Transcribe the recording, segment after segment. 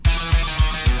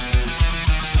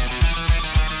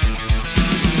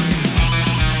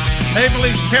Maple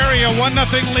Leafs carry a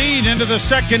 1-0 lead into the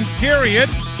second period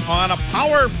on a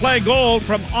power play goal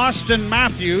from Austin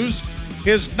Matthews,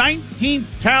 his 19th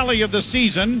tally of the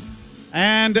season,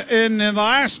 and in the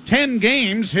last 10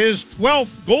 games, his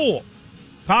 12th goal.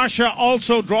 Kasha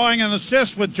also drawing an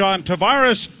assist with John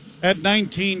Tavares at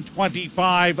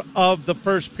 19:25 of the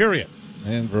first period.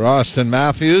 And for Austin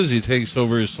Matthews, he takes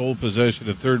over his sole possession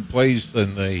at third place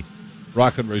in the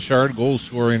Rocket Richard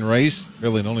goal-scoring race.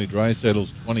 Trailing only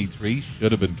Draisaitl's 23,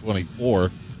 should have been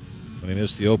 24 when he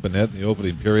missed the open net in the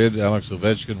opening period. Alex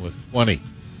Ovechkin with 20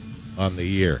 on the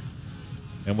year.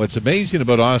 And what's amazing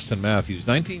about Austin Matthews,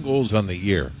 19 goals on the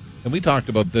year, and we talked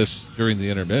about this during the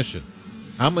intermission,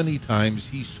 how many times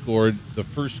he scored the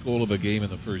first goal of a game in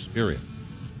the first period.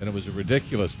 And it was a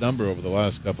ridiculous number over the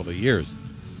last couple of years.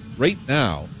 Right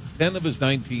now, 10 of his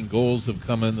 19 goals have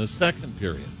come in the second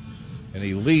period. And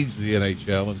he leads the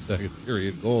NHL in second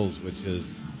period goals, which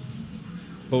is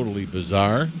totally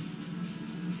bizarre.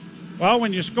 Well,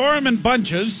 when you score him in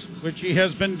bunches, which he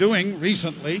has been doing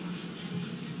recently,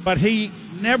 but he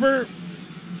never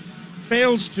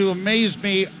fails to amaze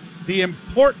me the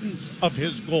importance of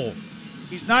his goal.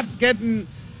 He's not getting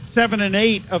 7 and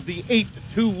 8 of the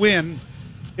 8-2 win.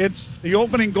 It's the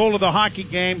opening goal of the hockey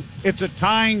game. It's a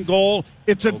tying goal.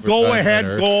 It's a Overtime go-ahead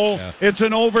winner. goal. Yeah. It's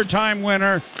an overtime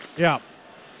winner. Yeah.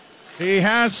 He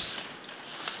has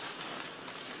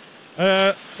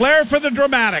flair for the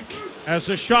dramatic as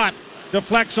the shot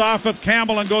deflects off of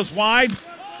Campbell and goes wide.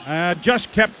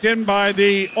 Just kept in by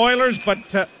the Oilers, but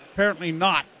apparently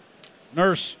not.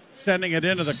 Nurse sending it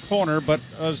into the corner, but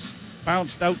was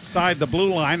bounced outside the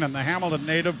blue line, and the Hamilton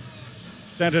native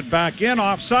sent it back in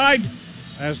offside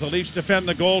as the Leafs defend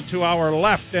the goal to our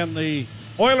left, and the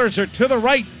Oilers are to the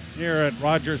right here at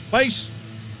Rogers Place.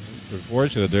 We're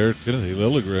fortunate there. Timothy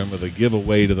Liljegren with a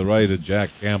giveaway to the right of Jack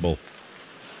Campbell.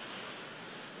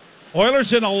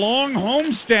 Oilers in a long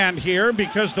homestand here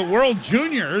because the World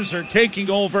Juniors are taking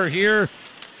over here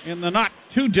in the not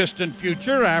too distant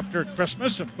future after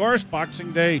Christmas. Of course,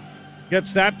 Boxing Day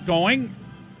gets that going.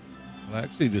 Well,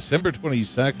 actually, December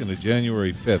 22nd to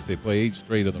January 5th, they play 8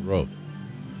 straight on the road.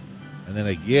 And then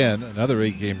again, another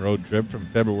 8-game road trip from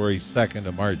February 2nd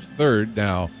to March 3rd.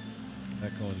 Now,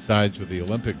 that coincides with the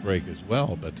Olympic break as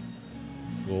well, but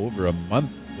go over a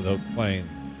month without playing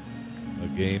a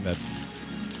game at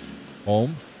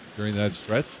home during that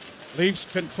stretch. Leafs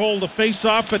control the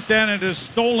face-off, but then it is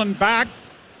stolen back.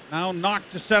 Now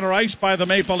knocked to center ice by the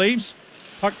Maple Leafs.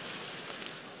 Puck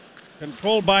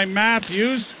controlled by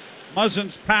Matthews.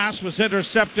 Muzzin's pass was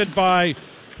intercepted by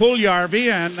Puljujarvi,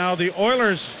 and now the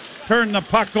Oilers turn the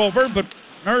puck over, but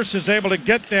Nurse is able to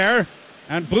get there,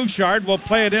 and Bouchard will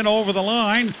play it in over the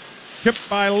line. Chipped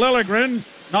by Liljegren,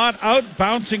 not out,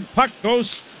 bouncing puck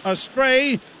goes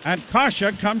astray, and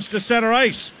Kasha comes to center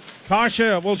ice.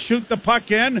 Kasha will shoot the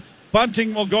puck in.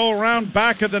 Bunting will go around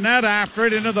back of the net after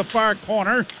it into the far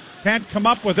corner. Can't come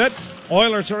up with it.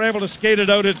 Oilers are able to skate it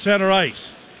out at center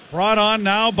ice. Brought on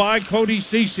now by Cody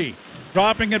Ceci.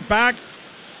 Dropping it back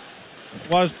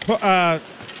was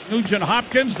Nugent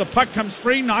Hopkins. The puck comes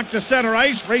free, knocked to center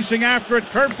ice, racing after it.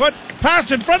 Kerfoot,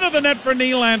 pass in front of the net for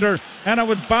Nylander, and it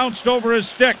was bounced over his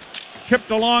stick. Chipped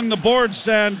along the boards,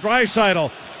 and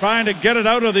Draisaitl trying to get it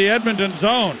out of the Edmonton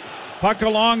zone. Puck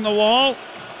along the wall,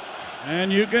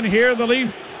 and you can hear the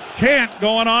Leaf chant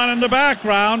going on in the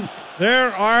background.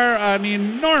 There are an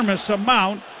enormous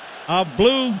amount of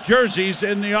blue jerseys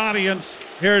in the audience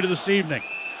here this evening.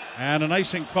 And an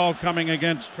icing call coming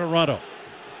against Toronto.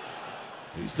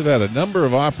 Leafs have had a number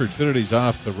of opportunities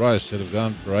off the rush that have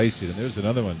gone for icing. And there's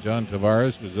another one. John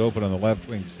Tavares was open on the left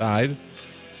wing side.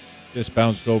 Just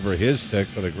bounced over his stick,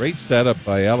 but a great setup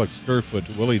by Alex Kerfoot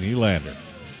to Willie Nylander.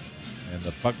 And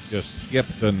the puck just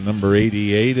skipped on number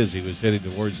 88 as he was heading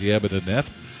towards the Edmonton net.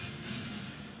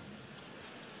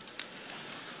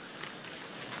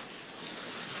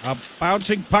 A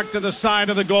bouncing puck to the side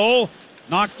of the goal.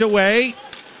 Knocked away.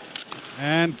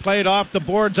 And played off the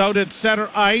boards out at center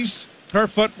ice.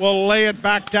 Kerfoot will lay it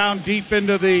back down deep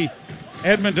into the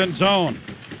Edmonton zone.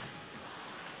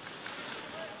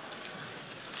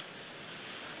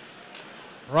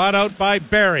 Brought out by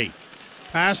Barrie.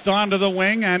 Passed onto the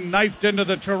wing and knifed into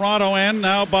the Toronto end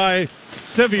now by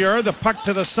Sevier. The puck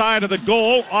to the side of the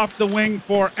goal. Off the wing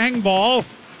for Engvall.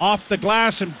 Off the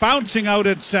glass and bouncing out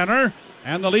at center.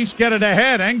 And the Leafs get it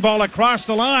ahead. Engvall across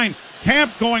the line.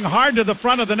 Camp going hard to the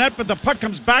front of the net, but the puck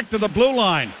comes back to the blue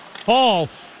line. Hall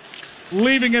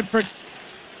leaving it for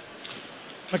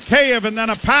Mikheyev, and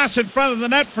then a pass in front of the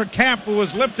net for Camp, who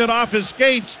was lifted off his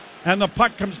skates, and the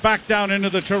puck comes back down into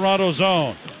the Toronto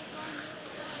zone.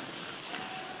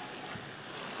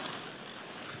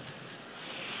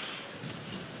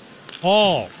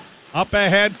 Hall up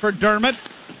ahead for Dermott.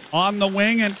 On the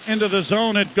wing and into the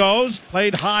zone it goes.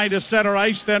 Played high to center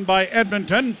ice then by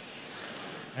Edmonton.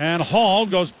 And Hall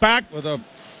goes back with a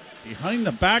behind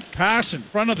the back pass in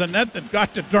front of the net that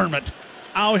got to Dermott.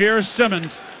 Now here's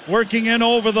Simmons working in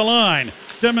over the line.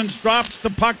 Simmons drops the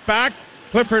puck back.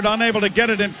 Clifford unable to get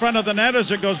it in front of the net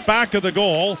as it goes back of the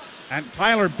goal. And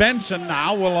Tyler Benson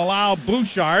now will allow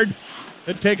Bouchard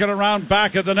to take it around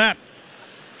back of the net.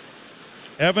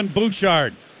 Evan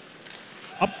Bouchard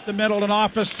up the middle and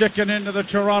off a stick and into the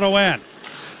Toronto end.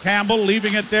 Campbell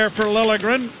leaving it there for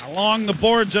Liljegren. Along the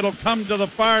boards it'll come to the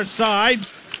far side.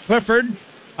 Clifford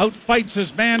outfights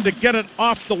his man to get it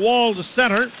off the wall to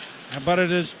center. But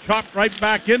it is chopped right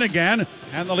back in again.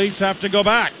 And the Leafs have to go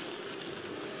back.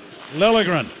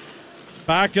 Liljegren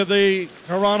back of the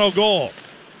Toronto goal.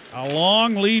 A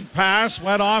long lead pass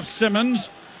went off Simmons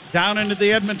down into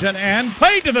the Edmonton end.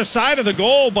 Played to the side of the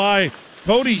goal by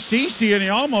Cody Ceci, and he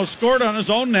almost scored on his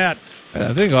own net.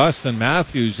 I think Austin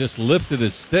Matthews just lifted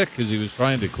his stick as he was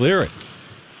trying to clear it.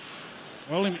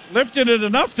 Well, he lifted it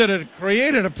enough that it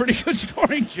created a pretty good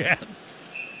scoring chance.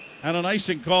 And an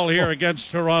icing call here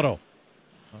against Toronto.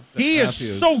 Austin He Matthews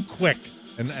is so quick.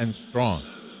 and strong.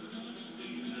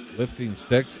 Lifting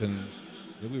sticks, and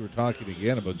we were talking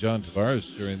again about John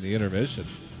Tavares during the intermission.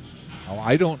 Now,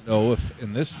 I don't know if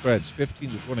in this stretch, 15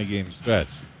 to 20 game stretch,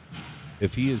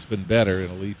 if he has been better in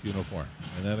a Leaf uniform.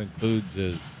 And that includes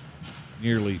his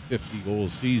nearly 50-goal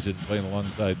season playing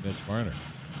alongside Mitch Marner.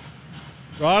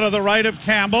 Draw to the right of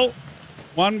Campbell.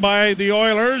 Won by the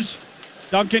Oilers.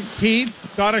 Duncan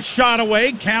Keith got a shot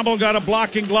away. Campbell got a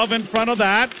blocking glove in front of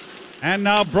that. And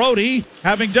now Brody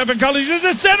having difficulties. Is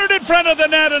it centered in front of the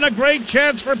net? And a great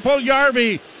chance for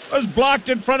Puljujarvi. Was blocked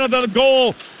in front of the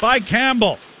goal by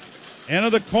Campbell. Into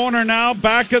the corner now,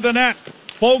 back of the net.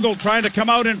 Fogle trying to come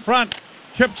out in front.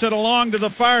 Chips it along to the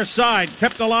far side.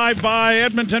 Kept alive by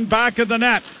Edmonton back of the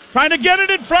net. Trying to get it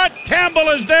in front. Campbell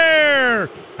is there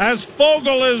as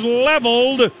Fogle is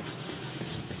leveled.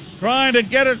 Trying to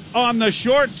get it on the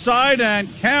short side,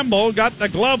 and Campbell got the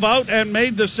glove out and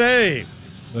made the save.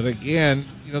 But again,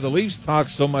 the Leafs talk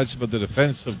so much about the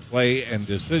defensive play and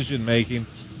decision making.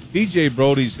 DJ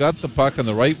Brody's got the puck on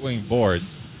the right wing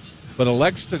boards, but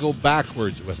elects to go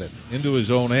backwards with it into his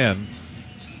own end.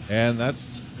 And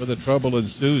that's where the trouble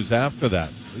ensues after that.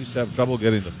 Leafs have trouble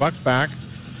getting the puck back.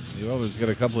 You always get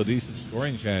a couple of decent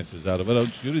scoring chances out of it, out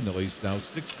shooting the Leafs now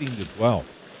 16-12.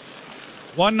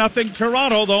 1-0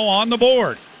 Toronto, though, on the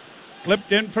board.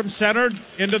 Flipped in from center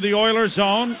into the Oilers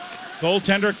zone.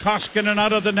 Goaltender Koskinen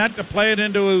out of the net to play it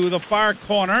into the far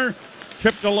corner.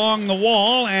 Chipped along the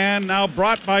wall and now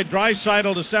brought by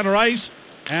Draisaitl to center ice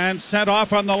and sent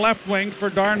off on the left wing for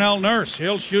Darnell Nurse.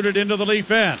 He'll shoot it into the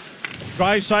Leaf end.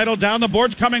 Draisaitl down the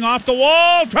boards, coming off the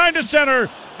wall, trying to center,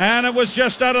 and it was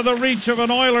just out of the reach of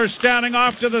an Oiler standing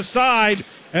off to the side,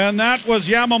 and that was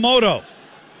Yamamoto.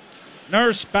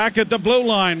 Nurse back at the blue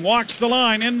line, walks the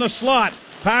line in the slot,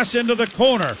 pass into the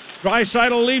corner.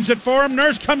 Draisaitl leaves it for him.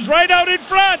 Nurse comes right out in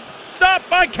front. Stopped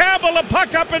by Campbell. A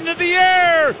puck up into the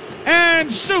air.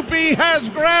 And Soupy has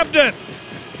grabbed it.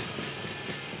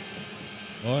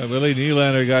 Boy, Willie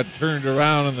Nylander got turned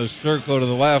around in the circle to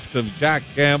the left of Jack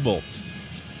Campbell.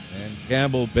 And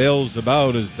Campbell bails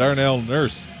about as Darnell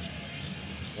Nurse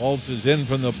waltzes in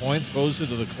from the point, throws it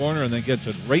to the corner, and then gets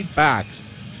it right back.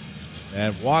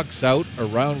 And walks out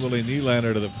around Willie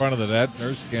Nylander to the front of the net.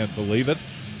 Nurse can't believe it.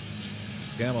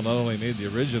 Campbell not only made the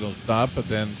original stop, but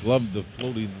then gloved the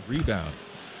floating rebound.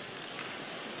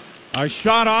 A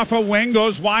shot off a wing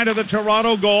goes wide of the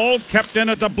Toronto goal. Kept in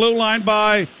at the blue line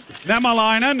by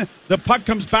Nemalainen. The puck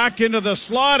comes back into the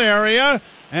slot area,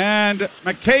 and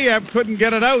Mikheyev couldn't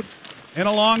get it out. And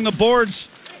along the boards,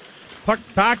 puck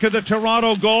back of the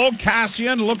Toronto goal.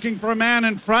 Kassian looking for a man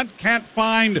in front. Can't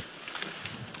find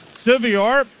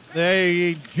Sivior.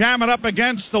 They jam it up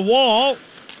against the wall.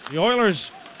 The Oilers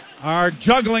are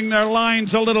juggling their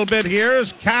lines a little bit here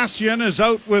as Kassian is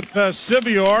out with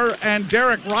Sivior and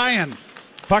Derek Ryan.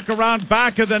 Puck around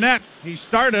back of the net. He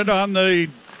started on the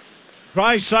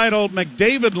Draisaitl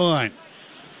McDavid line.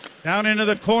 Down into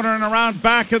the corner and around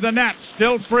back of the net.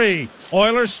 Still free.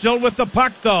 Oilers still with the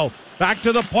puck, though. Back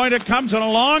to the point it comes, and a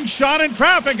long shot in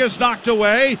traffic is knocked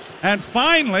away. And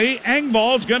finally,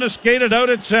 Engvall's going to skate it out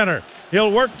at center.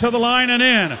 He'll work to the line and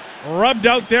in. Rubbed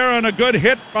out there on a good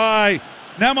hit by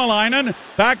Nemalainen.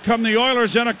 Back come the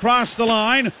Oilers in across the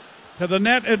line. To the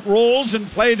net it rolls and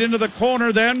played into the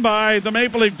corner then by the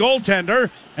Maple Leaf goaltender.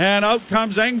 And out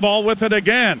comes Engvall with it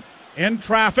again. In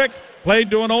traffic, played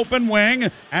to an open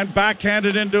wing, and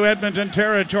backhanded into Edmonton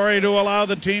territory to allow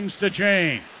the teams to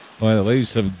change. Well, the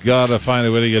Leafs have got to find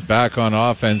a way to get back on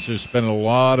offense. They're spending a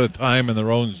lot of time in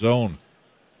their own zone.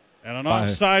 And an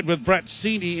offside with Brett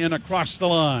Seney in across the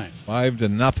line.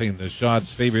 5-0. The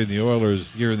shots favoring the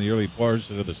Oilers here in the early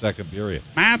portion of the second period.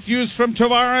 Matthews from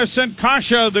Tavares and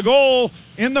Kasha, the goal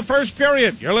in the first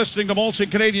period. You're listening to Molson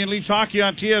Canadian Leafs Hockey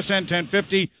on TSN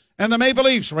 1050 and the Maple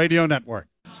Leafs Radio Network.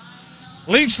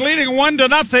 Leafs leading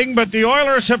 1-0, but the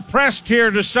Oilers have pressed here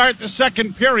to start the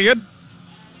second period.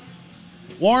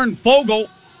 Warren Foegele,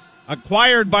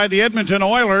 acquired by the Edmonton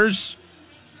Oilers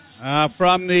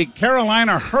from the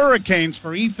Carolina Hurricanes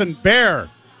for Ethan Bear,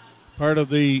 part of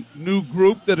the new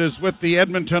group that is with the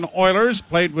Edmonton Oilers,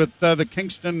 played with the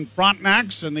Kingston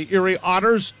Frontenacs and the Erie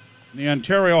Otters in the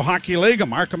Ontario Hockey League, a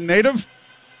Markham native.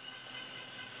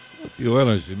 The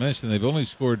Oilers, you mentioned they've only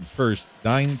scored first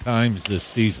 9 times this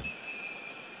season.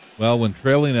 Well, when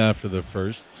trailing after the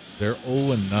first, they're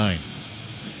 0-9.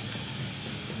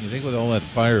 You think with all that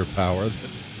firepower,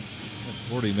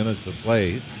 40 minutes of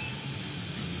play, you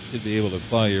should be able to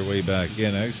claw your way back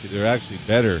in. Actually, they're actually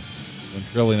better when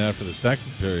trailing after the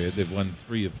second period. They've won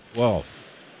 3 of 12.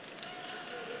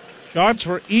 Shots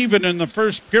were even in the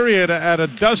first period at a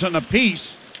dozen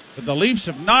apiece, but the Leafs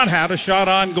have not had a shot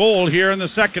on goal here in the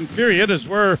second period as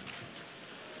we're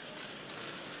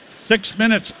 6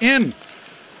 minutes in.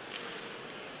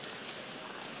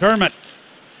 Dermott,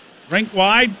 rink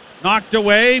wide, knocked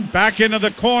away, back into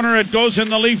the corner. It goes in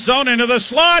the Leaf zone, into the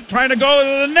slot, trying to go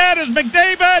to the net is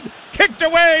McDavid. Kicked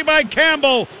away by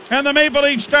Campbell, and the Maple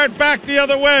Leafs start back the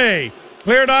other way.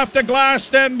 Cleared off the glass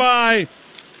then by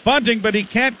Bunting, but he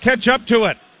can't catch up to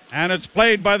it. And it's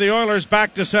played by the Oilers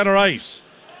back to center ice.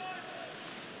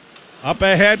 Up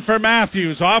ahead for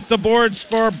Matthews, off the boards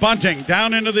for Bunting.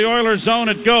 Down into the Oilers zone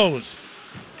it goes.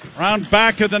 Around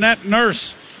back of the net,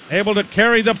 Nurse able to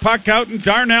carry the puck out, and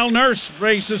Darnell Nurse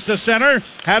races to center.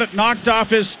 Had it knocked off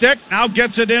his stick. Now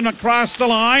gets it in across the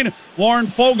line. Warren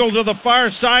Foegele to the far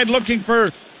side looking for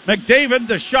McDavid.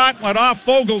 The shot went off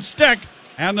Fogel's stick.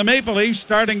 And the Maple Leafs,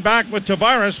 starting back with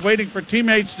Tavares, waiting for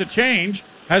teammates to change,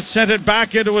 has sent it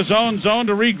back into his own zone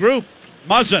to regroup.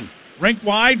 Muzzin, rink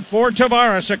wide for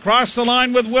Tavares. Across the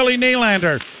line with Willie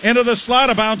Nylander. Into the slot,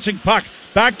 a bouncing puck.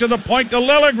 Back to the point to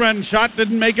Liljegren. Shot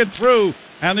didn't make it through.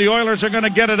 And the Oilers are going to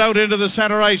get it out into the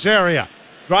center ice area.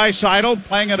 Draisaitl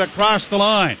playing it across the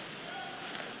line.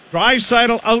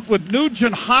 Draisaitl out with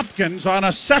Nugent Hopkins on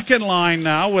a second line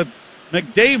now with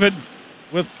McDavid,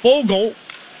 with Foegele.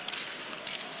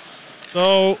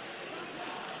 So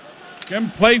Jim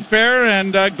Playfair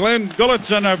and Glenn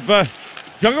Gulutzan have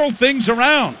juggled things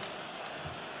around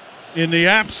in the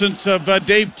absence of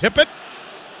Dave Tippett.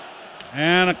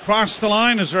 And across the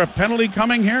line, is there a penalty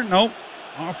coming here? No.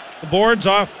 Off the boards,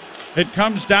 off. It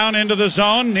comes down into the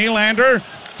zone. Nylander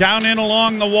down in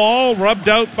along the wall, rubbed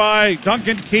out by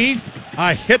Duncan Keith.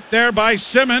 A hit there by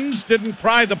Simmons, didn't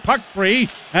pry the puck free,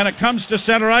 and it comes to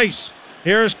center ice.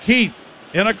 Here's Keith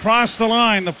in across the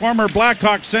line. The former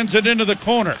Blackhawk sends it into the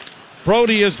corner.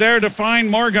 Brody is there to find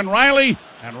Morgan Riley,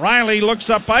 and Riley looks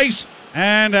up ice,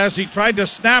 and as he tried to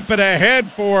snap it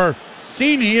ahead for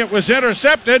Seney, it was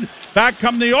intercepted. Back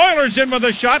come the Oilers in with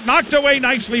a shot, knocked away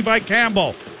nicely by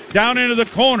Campbell. Down into the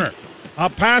corner. A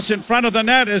pass in front of the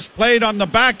net is played on the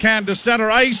backhand to center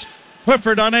ice.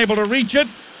 Clifford unable to reach it.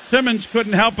 Simmons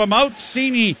couldn't help him out.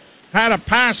 Seney had a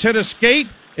pass, hit a skate.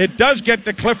 It does get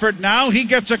to Clifford now. He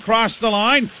gets across the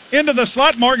line. Into the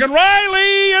slot. Morgan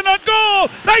Riley and a goal.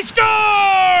 They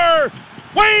score!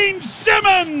 Wayne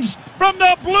Simmons from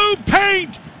the blue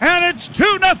paint. And it's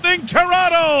 2-0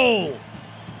 Toronto.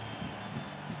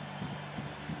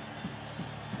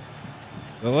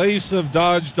 The Leafs have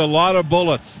dodged a lot of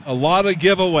bullets, a lot of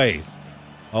giveaways,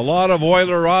 a lot of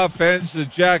Oiler offense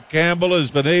that Jack Campbell has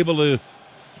been able to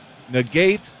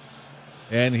negate.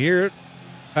 And here,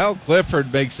 Hal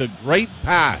Clifford makes a great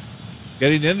pass,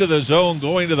 getting into the zone,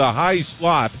 going to the high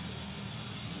slot.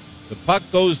 The puck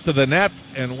goes to the net,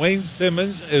 and Wayne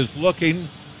Simmons is looking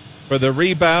for the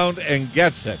rebound and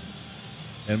gets it.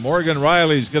 And Morgan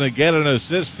Riley's going to get an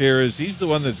assist here as he's the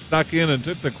one that snuck in and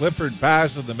took the Clifford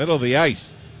pass in the middle of the ice.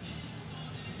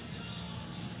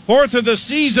 Fourth of the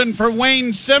season for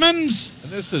Wayne Simmons.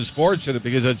 And this is fortunate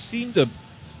because it seemed to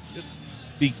just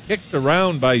be kicked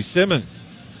around by Simmons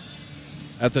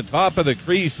at the top of the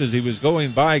crease as he was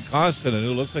going by Koskinen,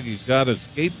 who looks like he's got a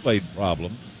skate blade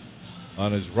problem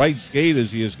on his right skate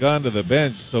as he has gone to the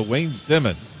bench. So Wayne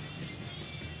Simmons.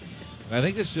 And I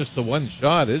think it's just the one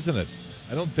shot, isn't it?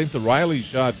 I don't think the Riley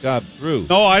shot got through.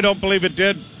 No, I don't believe it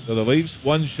did. So the Leafs,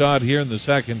 one shot here in the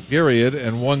second period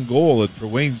and one goal for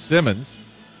Wayne Simmons.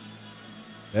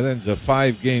 That ends a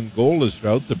 5-game goalless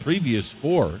drought. The previous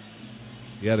 4,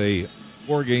 he had a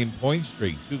 4-game point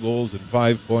streak, 2 goals and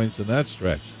 5 points in that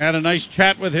stretch. Had a nice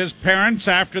chat with his parents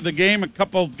after the game a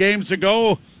couple of games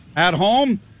ago at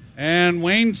home. And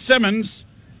Wayne Simmonds,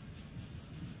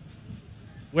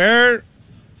 where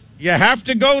you have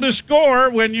to go to score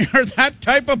when you're that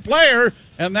type of player,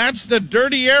 and that's the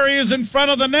dirty areas in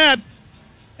front of the net.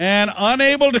 And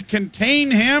unable to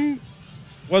contain him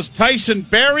was Tyson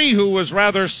Barrie, who was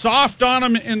rather soft on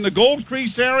him in the goal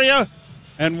crease area.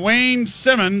 And Wayne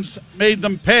Simmonds made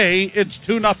them pay. It's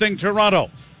 2-0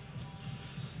 Toronto.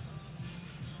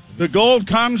 The goal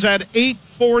comes at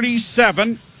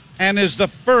 8:47 and is the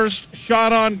first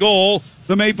shot on goal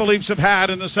the Maple Leafs have had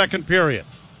in the second period.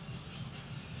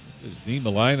 There's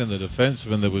Niemelainen, the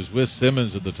defenseman that was with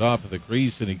Simmonds at the top of the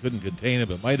crease, and he couldn't contain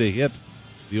him. It might have hit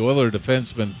the Oiler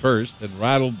defenseman first and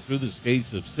rattled through the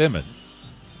skates of Simmonds,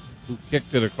 who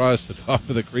kicked it across the top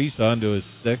of the crease onto his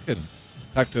stick and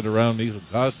tucked it around Mikko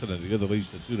Koskinen to give the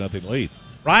Leafs a 2-0 lead.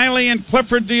 Riley and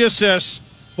Clifford the assists,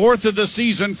 4th of the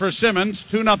season for Simmonds,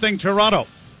 2-0 Toronto.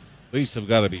 Leafs have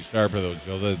got to be sharper, though,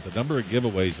 Joe. The number of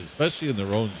giveaways, especially in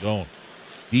their own zone,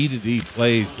 D-to-D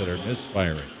plays that are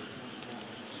misfiring.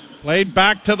 Played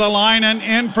back to the line and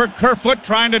in for Kerfoot,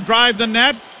 trying to drive the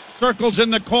net. Circles in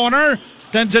the corner,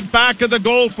 sends it back to the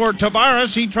goal for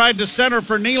Tavares. He tried to center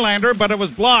for Nylander, but it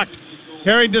was blocked.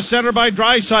 Carried to center by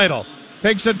Draisaitl.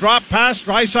 Takes a drop pass,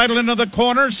 Draisaitl into the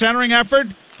corner, centering effort.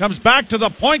 Comes back to the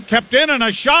point, kept in, and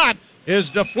a shot is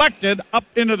deflected up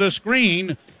into the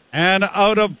screen and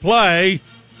out of play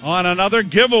on another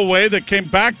giveaway that came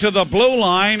back to the blue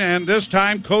line, and this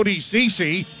time Cody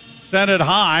Ceci sent it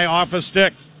high off a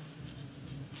stick.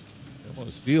 I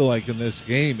almost feel like in this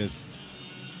game it's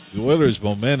the Oilers'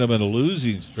 momentum and a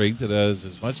losing streak that has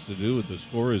as much to do with the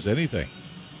score as anything.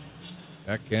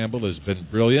 Jack Campbell has been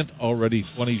brilliant, already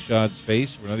 20 shots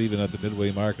faced. We're not even at the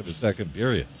midway mark of the second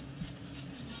period.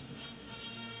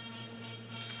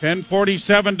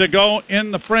 10:47 to go in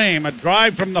the frame. A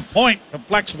drive from the point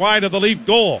deflects wide of the Leaf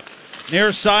goal.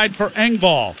 Near side for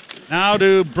Engvall. Now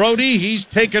to Brody. He's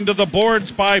taken to the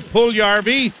boards by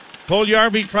Puljujarvi.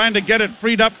 Puljujarvi trying to get it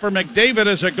freed up for McDavid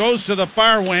as it goes to the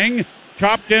far wing.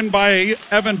 Chopped in by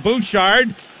Evan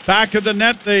Bouchard. Back of the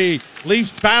net, the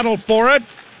Leafs battle for it.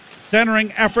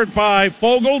 Centering effort by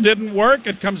Foegele didn't work.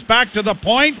 It comes back to the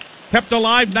point. Kept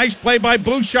alive. Nice play by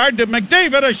Bouchard to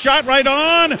McDavid. A shot right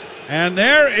on. And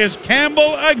there is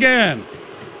Campbell again.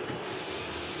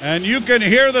 And you can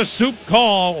hear the soup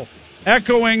call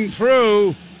echoing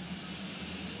through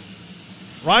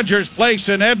Rogers Place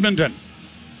in Edmonton.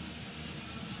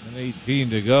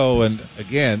 18 to go, and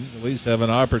again, the Leafs have an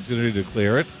opportunity to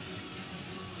clear it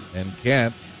and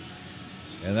can't.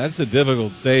 And that's a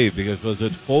difficult save because was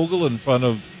it Foegele in front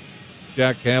of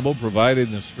Jack Campbell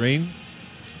providing the screen?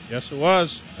 Yes, it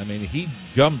was. I mean, he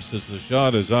jumps as the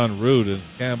shot is en route, and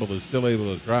Campbell is still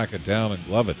able to track it down and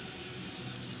glove it.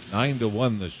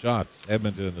 9-1 the shots,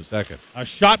 Edmonton in the second. A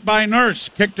shot by Nurse,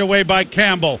 kicked away by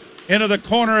Campbell. Into the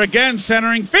corner again,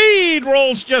 centering. Feed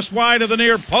rolls just wide of the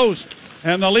near post.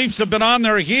 And the Leafs have been on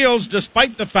their heels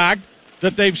despite the fact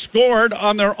that they've scored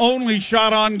on their only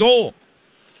shot on goal.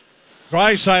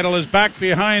 Draisaitl is back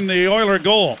behind the Oiler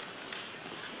goal.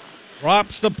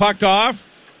 Drops the puck off.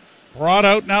 Brought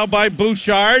out now by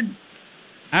Bouchard.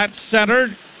 At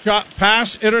center. Shot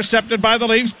pass intercepted by the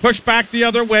Leafs. Pushed back the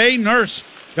other way. Nurse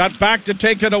got back to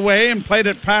take it away and played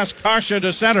it past Kasha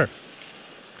to center.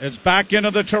 It's back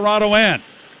into the Toronto end.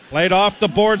 Played off the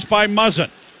boards by Muzzin.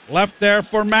 Left there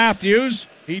for Matthews.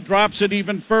 He drops it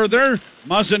even further.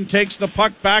 Muzzin takes the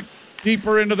puck back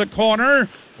deeper into the corner.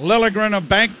 Liljegren a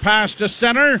bank pass to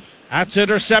center. That's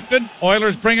intercepted.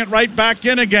 Oilers bring it right back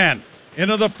in again.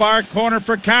 Into the far corner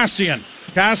for Cassian.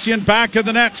 Cassian back of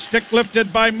the net. Stick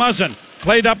lifted by Muzzin.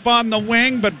 Played up on the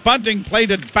wing, but Bunting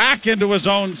played it back into his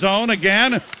own zone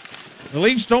again. The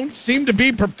Leafs don't seem to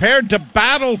be prepared to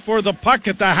battle for the puck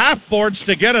at the half boards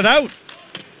to get it out.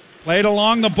 Played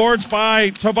along the boards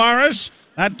by Tavares.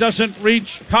 That doesn't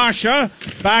reach Kasha.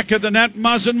 Back of the net,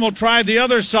 Muzzin will try the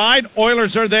other side.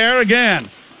 Oilers are there again.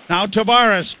 Now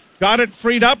Tavares got it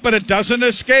freed up, but it doesn't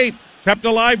escape. Kept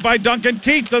alive by Duncan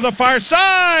Keith to the far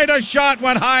side. A shot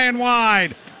went high and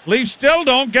wide. Leafs still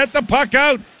don't get the puck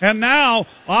out. And now,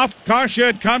 off Kasha,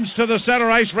 it comes to the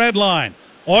center ice red line.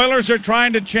 Oilers are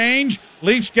trying to change.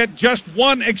 Leafs get just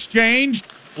one exchange.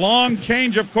 Long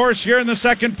change, of course, here in the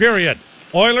second period.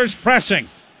 Oilers pressing.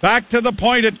 Back to the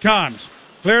point it comes.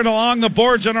 Cleared along the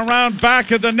boards and around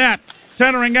back of the net.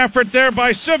 Centering effort there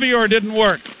by Sivior didn't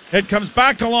work. It comes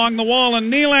back along the wall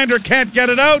and Nylander can't get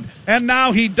it out. And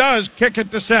now he does kick it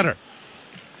to center.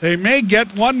 They may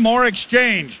get one more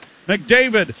exchange.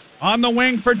 McDavid on the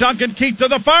wing for Duncan Keith to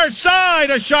the far side.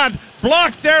 A shot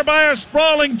Blocked there by a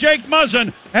sprawling Jake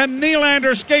Muzzin, and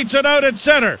Nylander skates it out at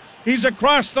center. He's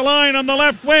across the line on the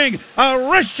left wing. A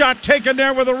wrist shot taken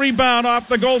there with a rebound off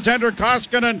the goaltender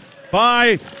Koskinen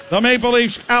by the Maple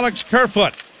Leafs' Alex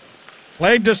Kerfoot.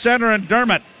 Played to center, and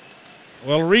Dermott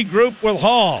will regroup with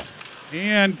Hall. He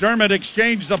and Dermott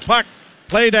exchanged the puck,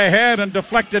 played ahead and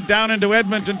deflected down into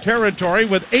Edmonton territory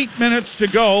with 8 minutes to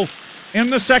go in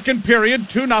the second period.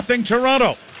 2-0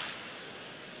 Toronto.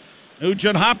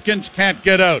 Nugent Hopkins can't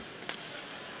get out.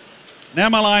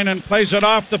 Niemelainen plays it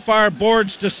off the far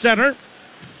boards to center.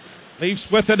 Leafs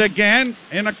with it again,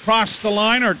 in across the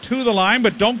line or to the line,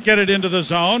 but don't get it into the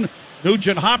zone.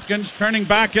 Nugent Hopkins turning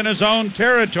back in his own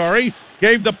territory,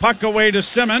 gave the puck away to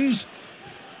Simmons.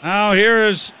 Now here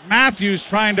is Matthews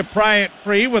trying to pry it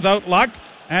free without luck,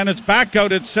 and it's back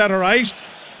out at center ice,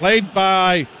 played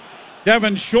by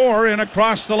Devon Shore in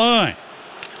across the line.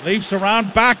 Leafs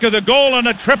around back of the goal, and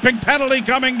a tripping penalty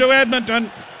coming to Edmonton.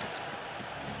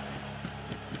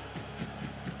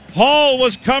 Hall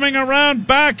was coming around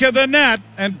back of the net,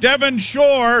 and Devon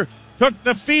Shore took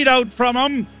the feet out from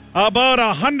him about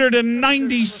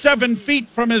 197 feet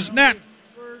from his net.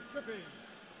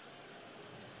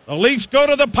 The Leafs go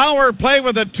to the power play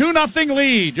with a 2-0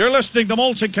 lead. You're listening to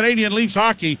Molson Canadian Leafs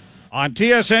Hockey on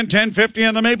TSN 1050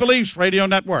 and the Maple Leafs Radio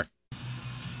Network.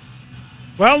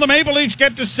 Well, the Maple Leafs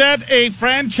get to set a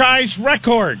franchise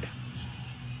record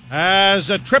as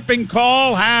a tripping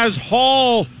call has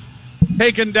Hall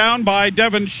taken down by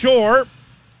Devon Shore.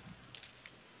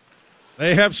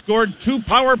 They have scored 2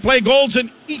 power play goals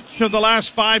in each of the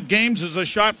last 5 games as a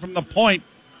shot from the point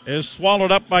is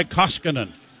swallowed up by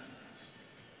Koskinen.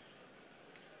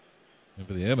 And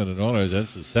for the Edmonton Oilers,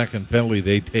 that's the second penalty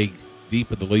they take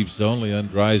deep in the Leafs zone. Leon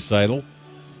Draisaitl,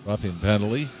 dropping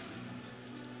penalty.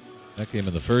 That came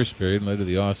in the first period and led to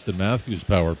the Austin Matthews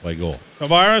power play goal.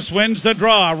 Tavares wins the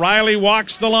draw. Riley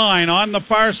walks the line on the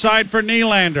far side for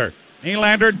Nylander.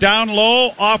 Nylander down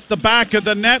low off the back of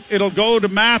the net. It'll go to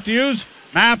Matthews.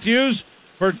 Matthews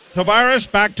for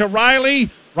Tavares. Back to Riley.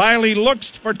 Riley looks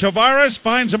for Tavares.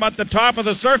 Finds him at the top of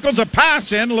the circles. A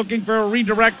pass in. Looking for a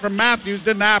redirect from Matthews.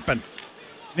 Didn't happen.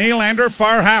 Nylander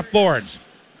far half boards.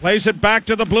 Plays it back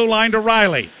to the blue line to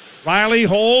Riley. Riley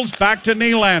holds back to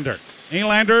Nylander.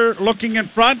 Nylander looking in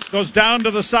front. Goes down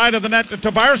to the side of the net to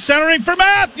Tavares. Centering for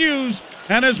Matthews.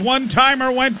 And his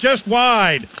one-timer went just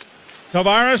wide.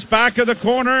 Tavares back of the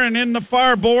corner and in the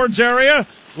far boards area.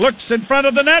 Looks in front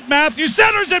of the net. Matthews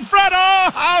centers in front.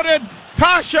 Oh, how did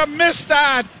Kasha miss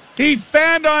that? He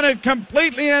fanned on it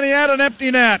completely and he had an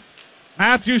empty net.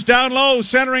 Matthews down low,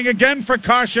 centering again for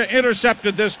Kasha.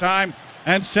 Intercepted this time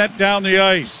and sent down the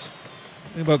ice. The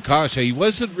thing about Kasha, he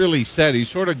wasn't really set. He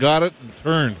sort of got it and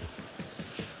turned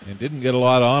and didn't get a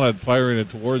lot on it, firing it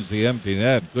towards the empty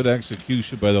net. Good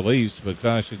execution by the Leafs, but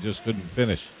Kasha just couldn't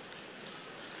finish.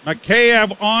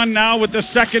 Mikheyev on now with the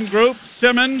second group.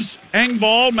 Simmons,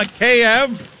 Engvall,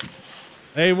 Mikheyev.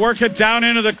 They work it down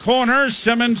into the corner.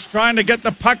 Simmons trying to get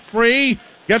the puck free.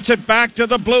 Gets it back to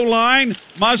the blue line.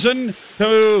 Muzzin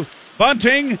to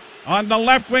Bunting on the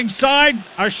left wing side.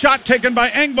 A shot taken by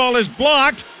Engvall is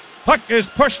blocked. Puck is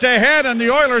pushed ahead and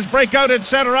the Oilers break out at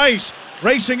center ice.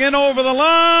 Racing in over the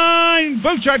line.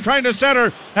 Bouchard trying to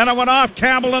center and it went off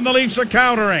Campbell and the Leafs are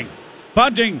countering.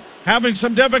 Bunting having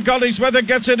some difficulties with it,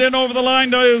 gets it in over the line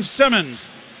to Simmons.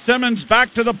 Simmons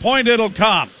back to the point, it'll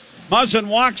come. Muzzin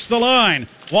walks the line.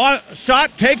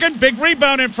 Shot taken, big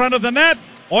rebound in front of the net.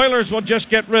 Oilers will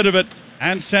just get rid of it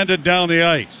and send it down the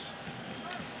ice.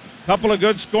 Couple of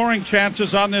good scoring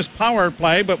chances on this power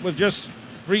play, but with just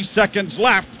 3 seconds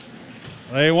left,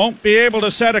 they won't be able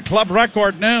to set a club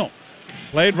record now.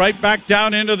 Played right back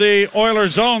down into the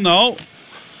Oilers zone, though.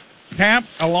 Camp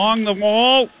along the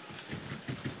wall.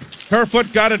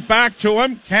 Kerfoot got it back to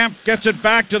him. Camp gets it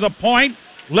back to the point.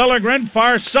 Liljegren,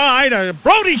 far side. A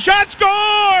Brody shot,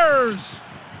 scores!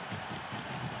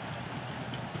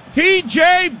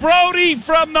 T.J. Brody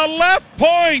from the left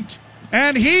point.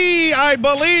 And he, I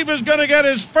believe, is going to get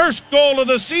his first goal of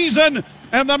the season.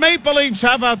 And the Maple Leafs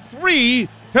have a 3-0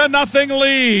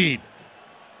 lead.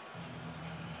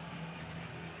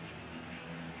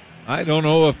 I don't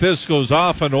know if this goes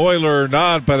off an Oiler or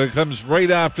not, but it comes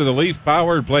right after the Leaf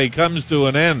power play comes to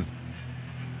an end.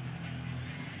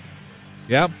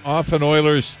 Yep, off an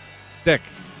Oilers stick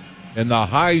in the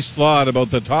high slot about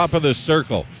the top of the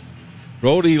circle.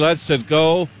 Brody lets it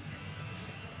go.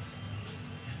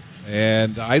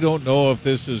 And I don't know if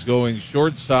this is going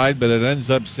short side, but it ends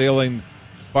up sailing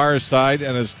far side,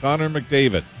 and it's Connor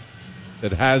McDavid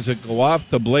that has it go off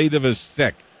the blade of his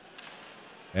stick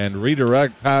and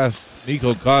redirect past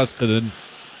Mikko Koskinen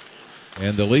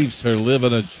And the Leafs are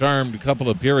living a charmed couple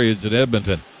of periods in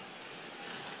Edmonton.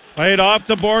 Played off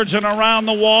the boards and around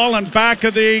the wall and back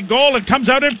of the goal. It comes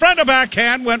out in front of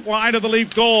backhand, went wide of the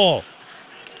Leaf goal.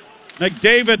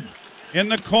 McDavid in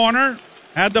the corner,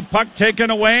 had the puck taken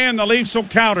away, and the Leafs will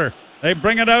counter. They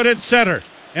bring it out at center.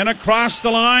 And across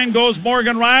the line goes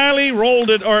Morgan Rielly, rolled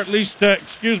it, or at least,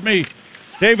 David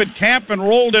Kampman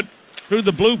rolled it through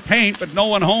the blue paint, but no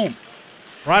one home.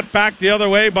 Brought back the other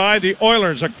way by the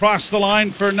Oilers. Across the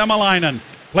line for Niemelainen.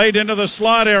 Played into the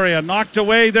slot area. Knocked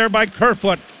away there by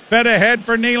Kerfoot. Fed ahead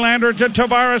for Nylander to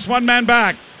Tavares. One man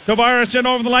back. Tavares in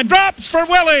over the line. Drops for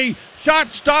Willie. Shot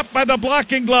stopped by the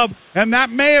blocking glove. And that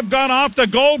may have gone off the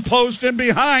goal post and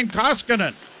behind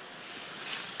Koskinen.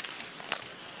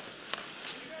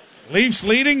 Leafs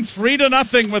leading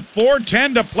 3-0 with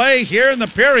 4:10 to play here in the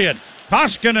period.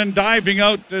 Koskinen diving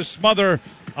out to smother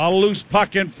a loose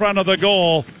puck in front of the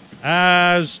goal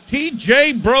as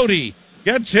T.J. Brodie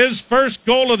gets his first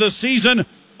goal of the season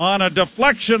on a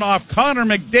deflection off Connor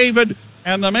McDavid,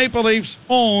 and the Maple Leafs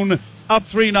own a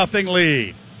 3-0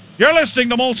 lead. You're listening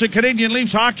to Molson Canadian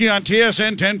Leafs Hockey on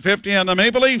TSN 1050 on the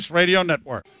Maple Leafs Radio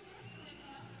Network.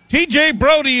 T.J.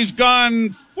 Brodie's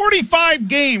gone 45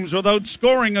 games without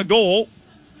scoring a goal,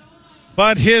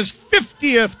 but his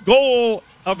 50th goal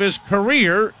of his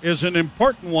career is an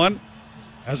important one,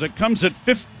 as it comes at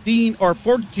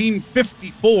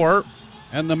 14:54,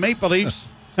 and the Maple Leafs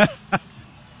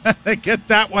they get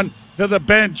that one to the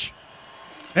bench.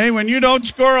 Hey, when you don't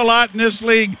score a lot in this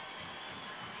league,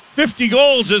 50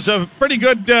 goals is a pretty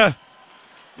good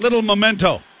little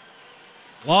memento.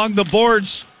 Along the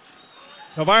boards,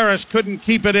 Tavares couldn't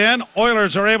keep it in.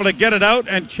 Oilers are able to get it out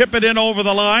and chip it in over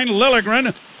the line.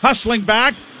 Liljegren hustling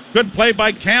back. Good play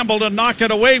by Campbell to knock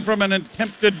it away from an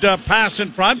attempted pass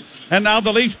in front. And now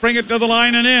the Leafs bring it to the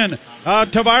line and in.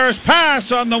 Tavares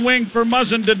pass on the wing for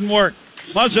Muzzin didn't work.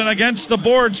 Muzzin against the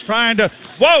boards trying to...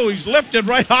 Whoa, he's lifted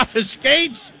right off his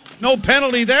skates. No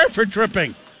penalty there for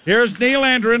tripping. Here's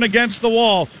Nylander in against the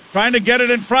wall. Trying to get it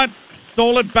in front.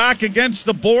 Stole it back against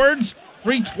the boards.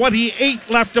 3:28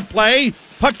 left to play.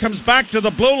 Puck comes back to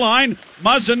the blue line.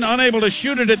 Muzzin unable to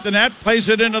shoot it at the net. Plays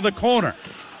it into the corner.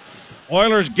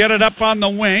 Oilers get it up on the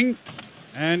wing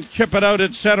and chip it out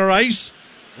at center ice.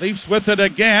 Leafs with it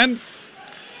again.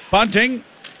 Bunting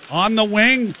on the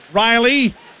wing.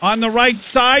 Rielly on the right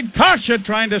side. Kasha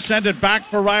trying to send it back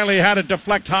for Rielly. Had it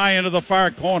deflect high into the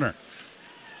far corner.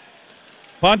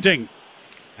 Bunting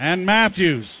and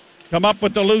Matthews come up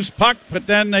with the loose puck, but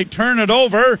then they turn it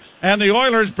over, and the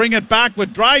Oilers bring it back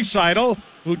with Draisaitl,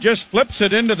 who just flips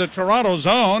it into the Toronto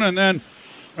zone and then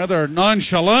rather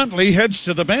nonchalantly heads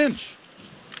to the bench.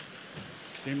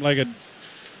 Seemed like a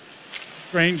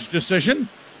strange decision.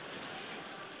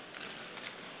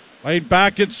 Played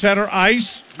back at center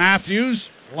ice. Matthews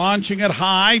launching it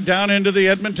high down into the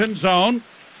Edmonton zone.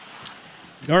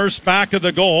 Nurse back of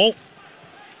the goal.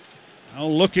 Now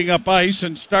looking up ice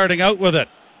and starting out with it.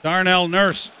 Darnell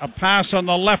Nurse, a pass on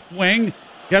the left wing.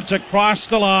 Gets across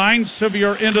the line.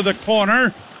 Sevier into the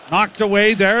corner. Knocked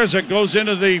away there as it goes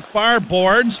into the far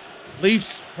boards.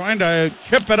 Leafs trying to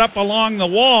chip it up along the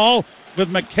wall with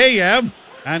Mikheyev,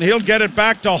 and he'll get it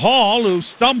back to Hall, who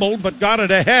stumbled but got it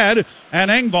ahead,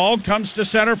 and Engvall comes to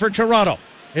center for Toronto.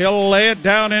 He'll lay it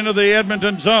down into the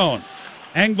Edmonton zone.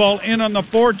 Engvall in on the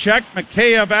forecheck,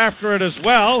 Mikheyev after it as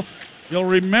well. You'll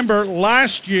remember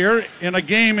last year in a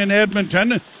game in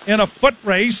Edmonton, in a foot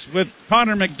race with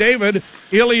Connor McDavid,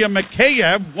 Ilya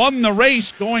Mikheyev won the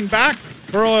race going back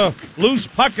for a loose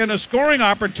puck and a scoring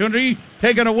opportunity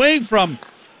taken away from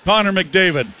Connor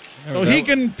McDavid. So he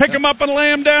can pick him up and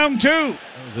lay him down too.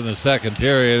 That was in the second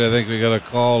period. I think we got a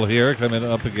call here coming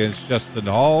up against Justin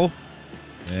Hall.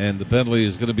 And the penalty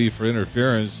is going to be for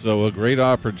interference. So a great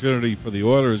opportunity for the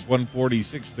Oilers.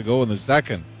 1:46 to go in the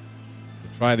second to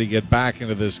try to get back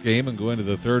into this game and go into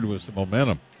the third with some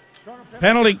momentum.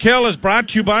 Penalty kill is brought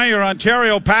to you by your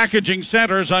Ontario Packaging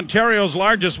Centers, Ontario's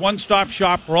largest one-stop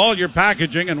shop for all your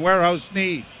packaging and warehouse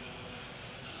needs.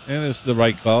 And it's the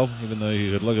right call, even though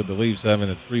you could look at the Leafs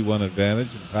having a 3-1 advantage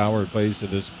in power plays to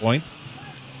this point.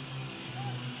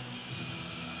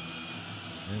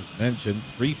 As mentioned,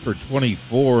 3 for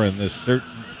 24 in this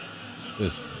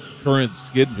current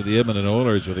skid for the Edmonton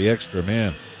Oilers with the extra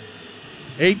man.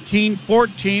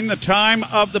 18-14, the time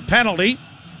of the penalty.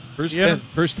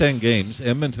 First 10 games,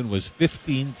 Edmonton was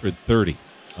 15 for 30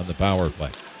 on the power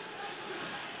play.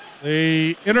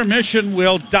 The intermission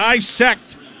will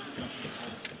dissect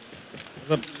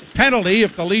the penalty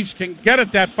if the Leafs can get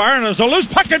it that far. And there's a loose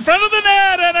puck in front of the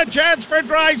net and a chance for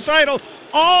Draisaitl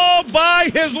all by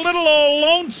his little old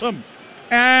lonesome.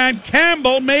 And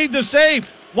Campbell made the save.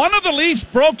 One of the Leafs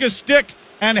broke a stick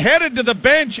and headed to the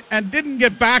bench and didn't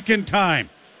get back in time.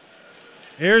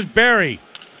 Here's Barrie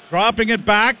dropping it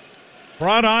back.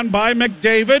 Brought on by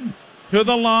McDavid to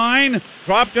the line.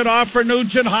 Dropped it off for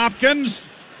Nugent Hopkins.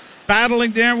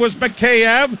 Battling there was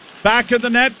Mikheyev. Back of the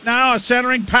net now, a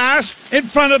centering pass. In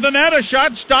front of the net, a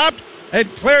shot stopped. It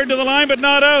cleared to the line, but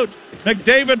not out.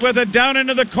 McDavid with it down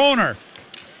into the corner.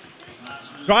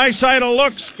 Draisaitl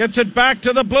looks, gets it back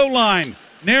to the blue line.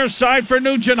 Near side for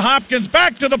Nugent Hopkins.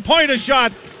 Back to the point, a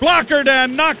shot. Blockered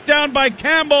and knocked down by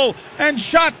Campbell and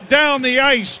shot down the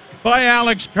ice by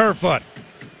Alex Kerfoot.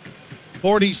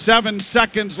 47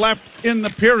 seconds left in the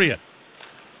period.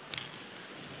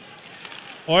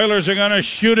 Oilers are going to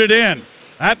shoot it in.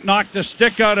 That knocked the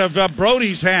stick out of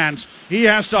Brody's hands. He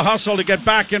has to hustle to get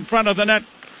back in front of the net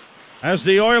as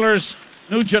the Oilers,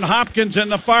 Nugent Hopkins in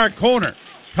the far corner,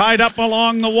 tied up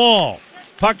along the wall.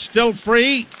 Puck still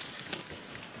free.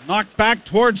 Knocked back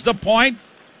towards the point.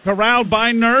 Corralled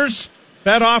by Nurse.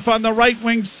 Fed off on the right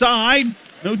wing side.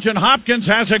 Nugent Hopkins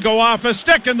has it go off a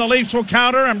stick, and the Leafs will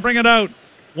counter and bring it out.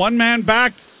 One man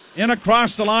back, in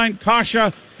across the line.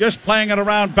 Kasha just playing it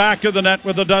around back of the net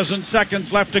with a dozen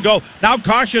seconds left to go. Now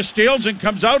Kasha steals and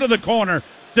comes out of the corner.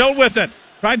 Still with it.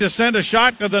 Tried to send a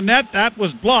shot to the net. That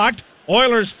was blocked.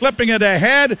 Oilers flipping it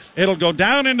ahead. It'll go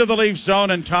down into the Leaf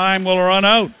zone, and time will run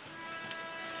out.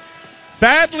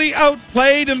 Badly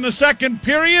outplayed in the second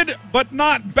period, but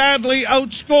not badly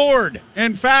outscored.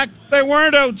 In fact, they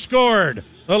weren't outscored.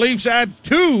 The Leafs had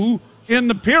 2 in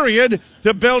the period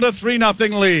to build a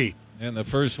 3-0 lead. And the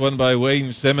first one by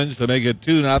Wayne Simmons to make it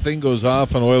 2-0 goes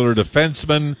off an Oiler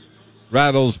defenseman.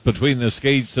 Rattles between the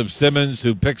skates of Simmons,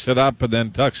 who picks it up and then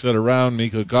tucks it around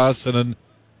Mikko Koskinen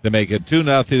to make it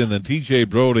 2-0. And then T.J.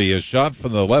 Brody, a shot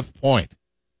from the left point.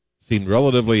 Seemed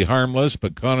relatively harmless,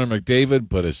 but Connor McDavid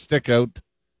put a stick out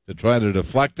to try to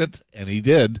deflect it, and he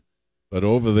did, but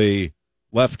over the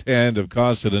left hand of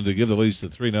Koskinen to give the Leafs a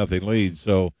 3-0 lead.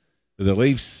 So the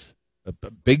Leafs, a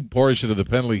big portion of the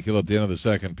penalty kill at the end of the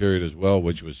second period as well,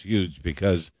 which was huge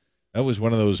because that was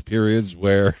one of those periods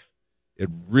where it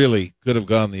really could have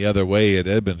gone the other way, and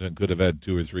Edmonton could have had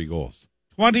 2 or 3 goals.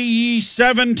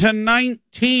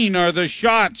 27-19 are the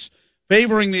shots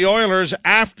favoring the Oilers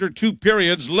after 2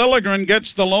 periods. Liljegren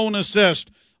gets the lone assist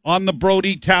on the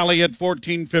Brody tally at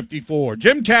 14:54.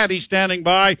 Jim Taddy standing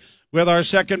by with our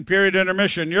second period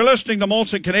intermission. You're listening to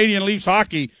Molson Canadian Leafs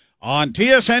Hockey on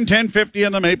TSN 1050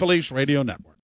 and the Maple Leafs Radio Network.